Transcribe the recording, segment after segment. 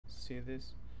see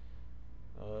this.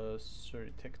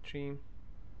 Sorry, tech tree.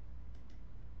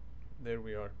 There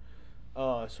we are.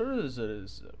 So there's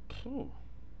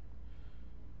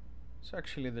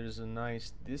a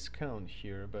nice discount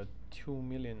here, about 2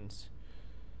 millions.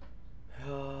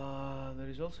 There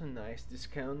is also a nice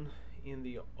discount in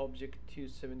the Object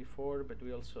 274, but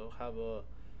we also have a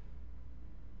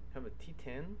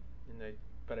T10,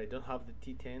 but I don't have the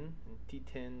T10, and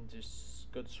T10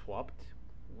 just got swapped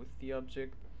with the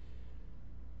Object.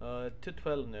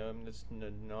 212, no, that's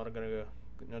not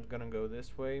gonna go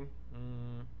this way.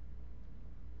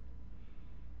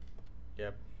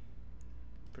 Yep.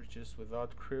 Purchase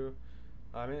without crew.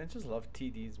 I mean, I just love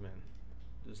TDs, man.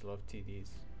 Just love TDs.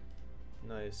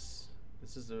 Nice.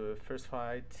 This is the first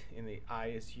fight in the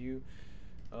ISU.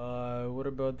 What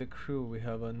about the crew? We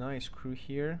have a nice crew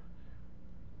here.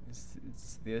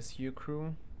 It's the SU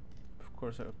crew. Of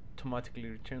course, I automatically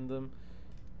return them.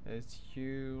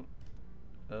 SU.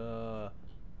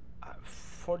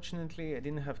 Fortunately, I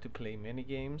didn't have to play many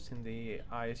games in the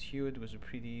ISU. It was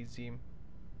pretty easy.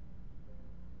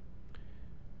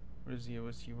 Where's the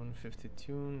ISU-152?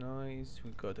 Nice. We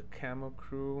got a camo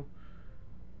crew.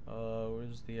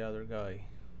 Where's the other guy?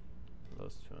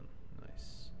 Last one.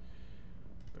 Nice.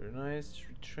 Very nice.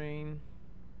 Retrain.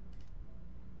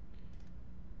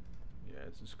 Yeah,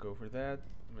 let's just go for that.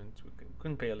 I mean, we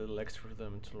couldn't pay a little extra for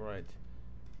them. It's alright.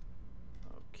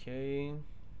 Okay.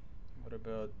 What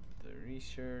about the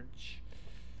research?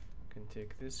 We can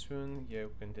take this one. Yeah,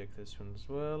 we can take this one as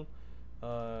well.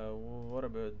 What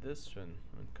about this one?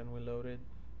 Can we load it?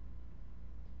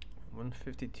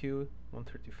 152,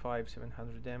 135,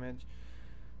 700 damage,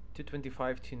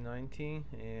 225, 290,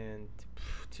 and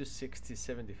 260,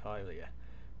 75. Yeah,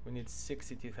 we need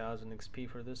 62,000 XP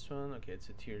for this one. Okay, it's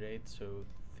a tier 8, so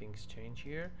things change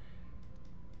here.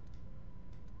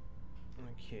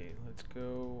 Okay, let's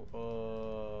go.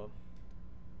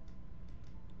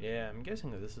 Yeah, I'm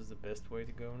guessing that this is the best way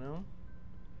to go now.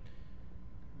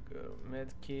 Go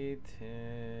medkit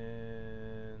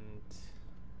and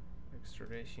extra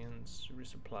rations,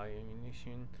 resupply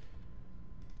ammunition.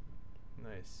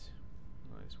 Nice.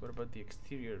 What about the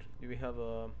exterior? Do we have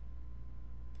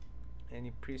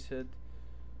any preset?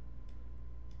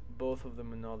 Both of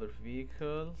them in other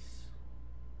vehicles.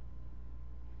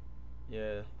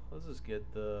 Yeah, let's just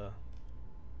get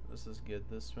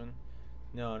this one.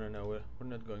 No, we're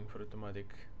not going for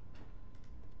automatic.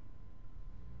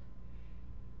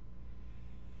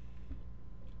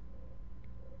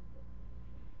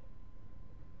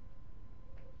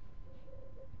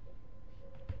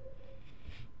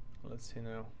 Let's see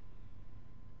now.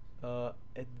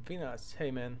 Edvinas,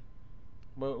 hey man,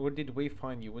 where did we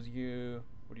find you? Which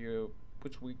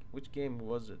game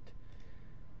was it?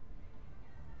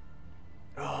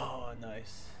 Oh,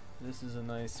 nice. This is a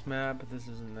nice map. This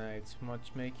is a nice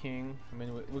matchmaking. I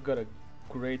mean, we got a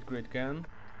great gun.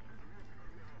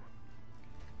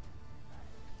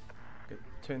 Got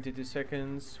 22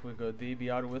 seconds. We got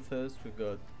DBR with us. We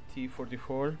got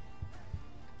T44.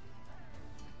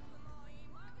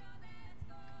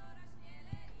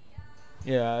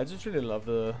 Yeah, I just really love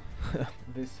the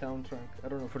this soundtrack. I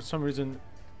don't know, for some reason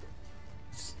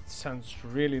it sounds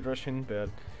really Russian,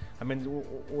 but I mean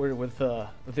we're with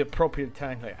the appropriate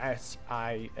tank like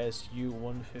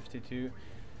ISU-152.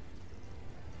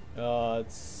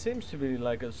 It seems to be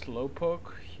like a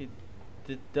slowpoke.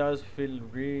 It does feel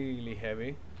really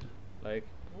heavy. Like,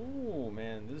 oh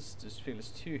man, this just feels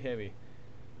too heavy.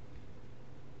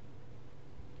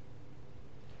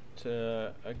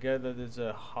 I get that it's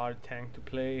a hard tank to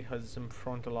play, has some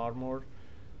frontal armor,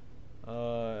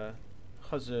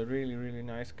 has a really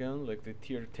nice gun, like the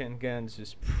tier 10 gun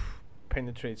just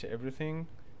penetrates everything.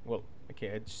 Well,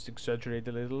 okay, I just exaggerate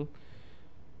a little,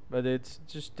 but it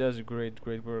just does a great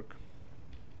work.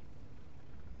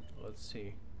 Let's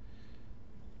see,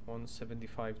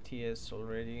 175 TS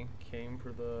already came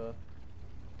for to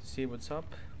see what's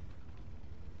up.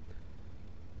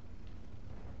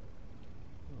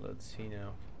 Let's see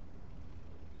now.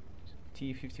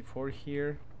 T54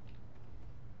 here.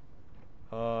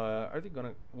 Are they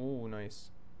gonna? Oh, nice.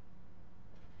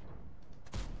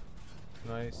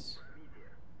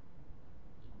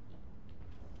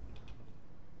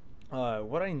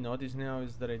 What I noticed now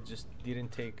is that I just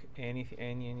didn't take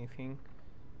anything.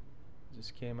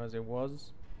 Just came as it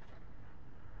was.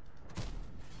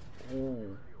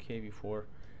 Oh, KV4.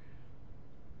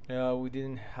 We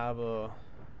didn't have a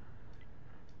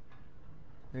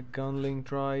gun link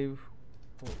drive.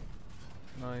 Oh,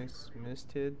 nice,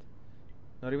 missed it.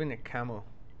 Not even a camo.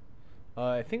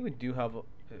 I think we do have a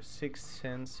 6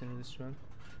 cents in this one.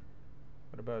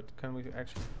 What about, can we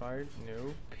actually fire?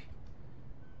 Nope.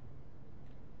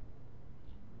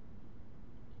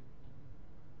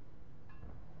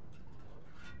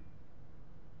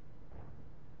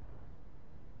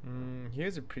 He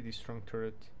has a pretty strong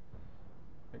turret.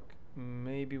 Like,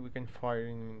 maybe we can fire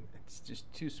him. It's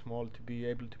just too small to be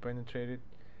able to penetrate it.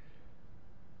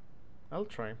 I'll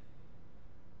try.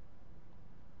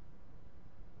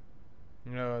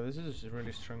 No, this is a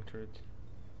really strong turret.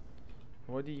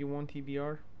 What do you want,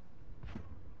 EBR?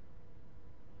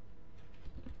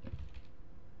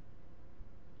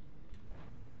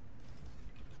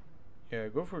 Yeah,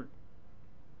 go for...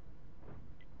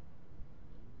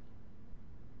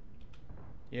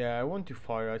 Yeah, I want to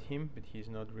fire at him, but he's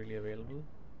not really available.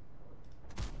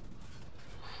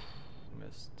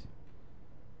 Missed.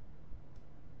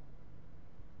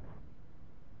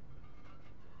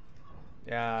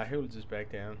 Yeah, he'll just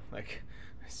back down. Like,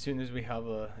 as soon as we have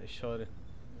a shot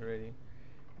ready.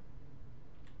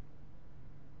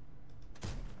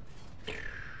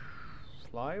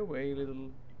 Fly away,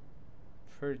 little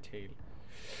fairy tale.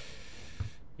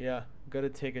 Yeah, gotta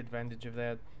take advantage of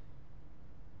that.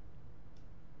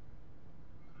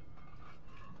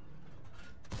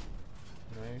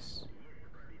 Nice.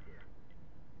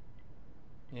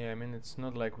 Yeah, I mean, it's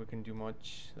not like we can do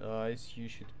much. ISU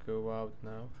should go out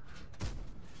now.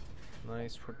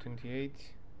 Nice for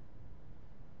 28.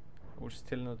 We're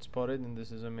still not spotted, and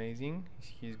this is amazing.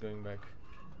 He's going back.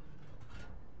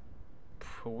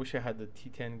 I wish I had the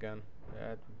T10 gun.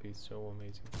 That would be so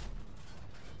amazing.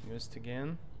 Missed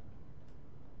again.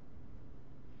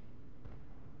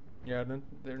 Yeah,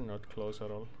 they're not close at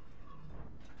all.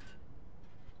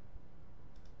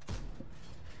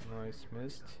 Nice,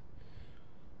 missed.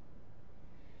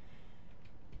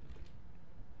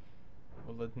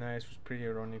 Well, that nice was pretty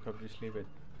ironic, obviously, but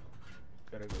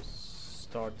gotta go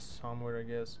start somewhere, I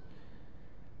guess.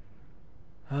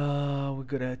 We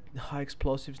got high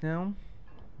explosives now,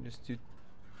 just to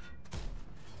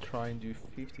try and do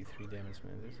 53 damage,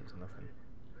 man. This is nothing.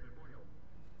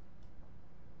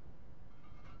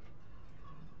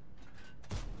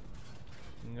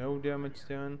 No damage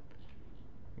done.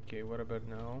 Okay, what about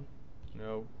now?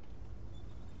 No.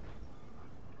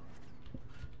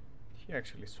 He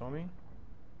actually saw me.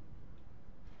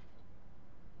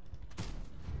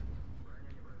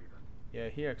 Yeah,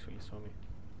 he actually saw me.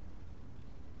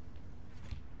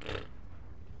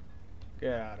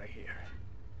 Get out of here.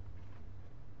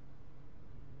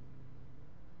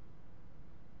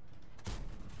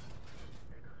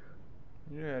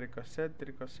 Yeah, ricochet.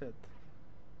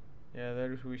 Yeah,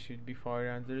 there we should be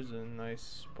firing, and there's a nice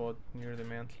spot near the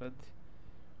mantlet.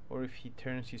 Or if he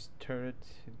turns his turret,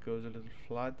 it goes a little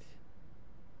flat.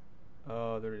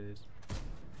 Oh, there it is.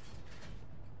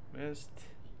 Missed.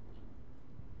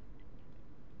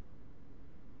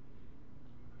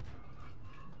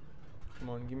 Come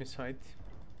on, give me sight.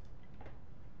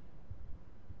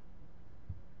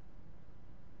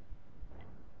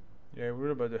 Yeah,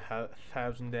 we're about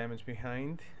 1,000 damage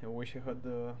behind. I wish I had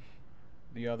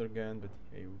the other gun, but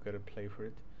hey, we gotta play for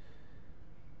it.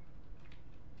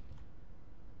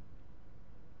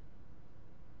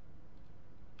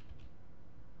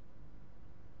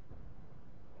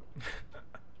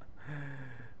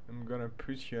 I'm gonna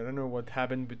push you. I don't know what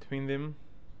happened between them.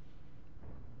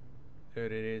 There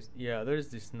it is. Yeah, there's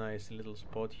this nice little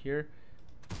spot here.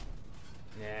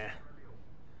 Nah.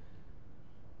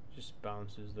 Just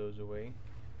bounces those away.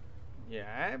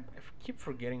 Yeah, I keep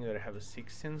forgetting that I have a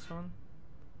 6th sense on.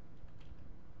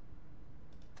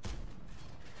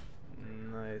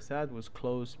 Nice. That was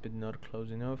close, but not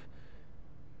close enough.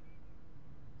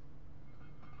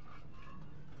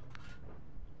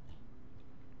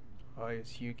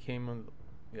 ISU came on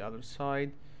the other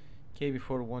side.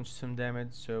 KB4 wants some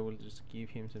damage, so we'll just give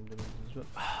him some damage as well.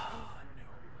 Ah, no.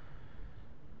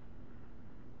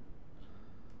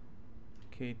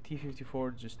 Okay,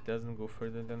 T-54 just doesn't go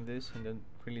further than this, and then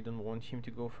really don't want him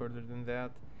to go further than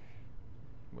that.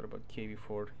 What about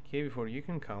KB4? KB4, you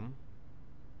can come.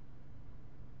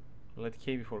 Let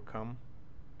KB4 come,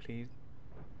 please.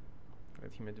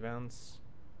 Let him advance.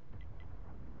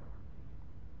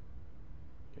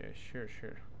 Yeah, sure.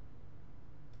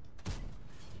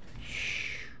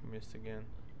 Shh, missed again.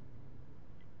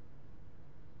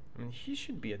 I mean, he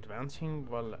should be advancing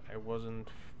while I wasn't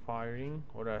firing,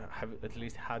 or I have at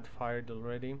least had fired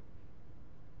already.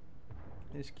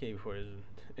 This K4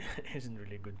 isn't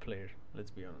really a good player, let's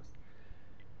be honest.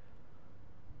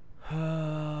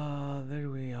 There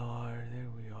we are.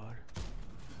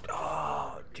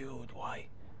 Oh, dude, why?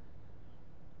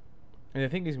 And the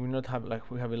thing is, we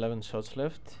have 11 shots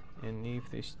left, and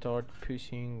if they start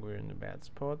pushing, we're in a bad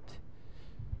spot.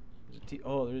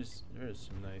 Oh, there's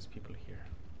some nice people here.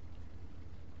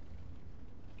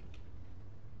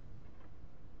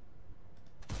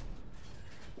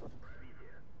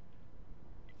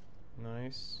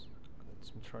 Nice.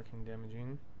 some tracking damage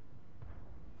in.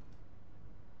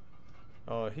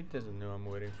 Oh, he doesn't know I'm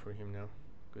waiting for him now.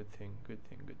 Good thing, good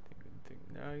thing, good thing, good thing.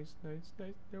 Nice, nice,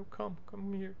 nice. No, come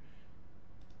here.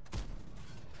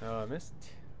 Oh, I missed.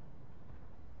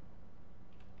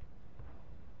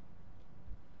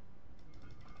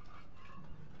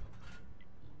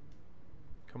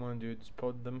 Come on, dude,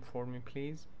 spot them for me,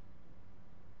 please.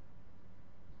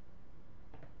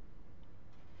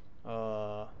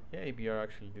 Yeah, ABR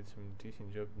actually did some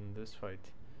decent job in this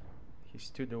fight. He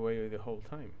stood away the whole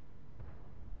time.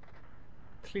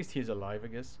 At least he's alive, I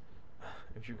guess.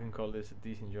 If you can call this a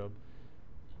decent job.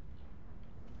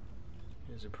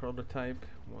 There's a prototype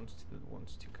that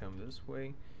wants to come this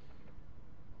way.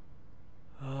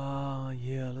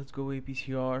 Yeah, let's go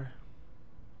APCR.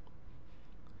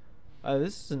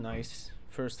 This is a nice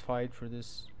first fight for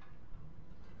this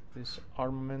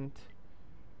armament.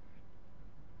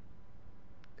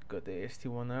 Got the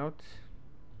ST1 out.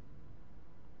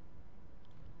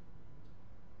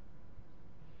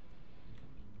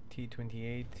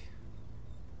 T28.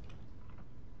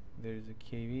 There's a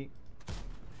KV.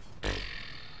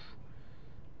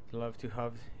 Love to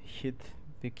have hit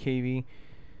the KV.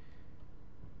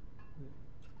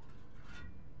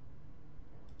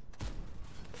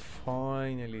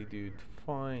 Finally, dude,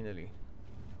 finally.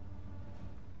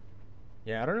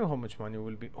 Yeah, I don't know how much money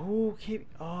will be. Oh, KV.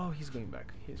 Oh, he's going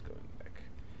back. He's going back.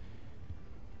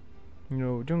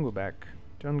 No, don't go back.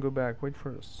 Don't go back. Wait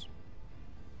for us.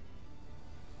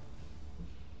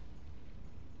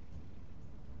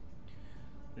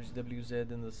 There's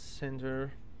WZ in the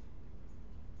center.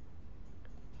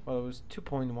 Well, it was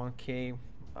 2.1k.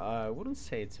 I wouldn't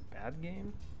say it's a bad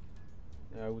game.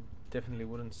 I definitely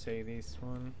wouldn't say this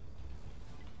one.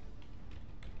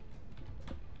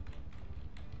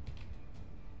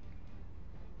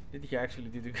 Did he actually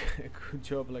did a good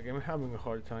job? Like, I'm having a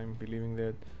hard time believing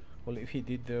that. Well, if he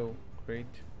did though, great.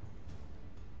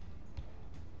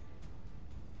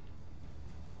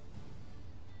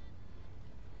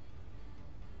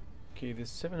 Okay, this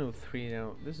 703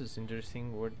 now. This is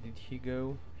interesting. Where did he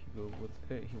go? He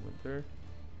went there.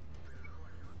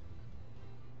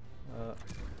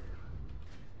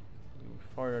 He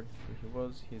fired where he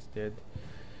was. He's dead.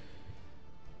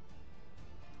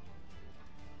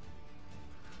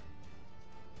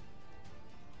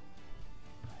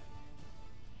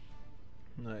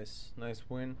 Nice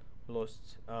win.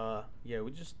 Lost. Yeah,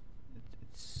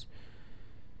 it's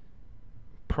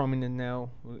prominent now.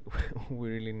 We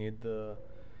really need the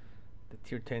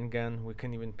tier 10 gun. We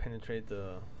can even penetrate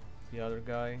the other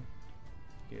guy.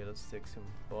 Okay, let's take some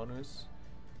bonus.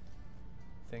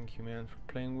 Thank you, man, for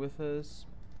playing with us.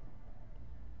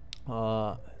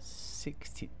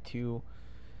 62.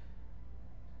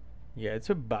 Yeah, it's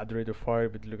a bad rate of fire,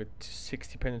 but look at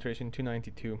 60 penetration,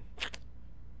 292.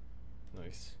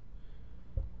 Nice.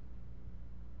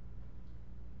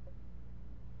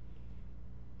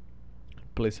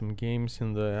 Play some games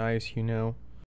in the ISU now.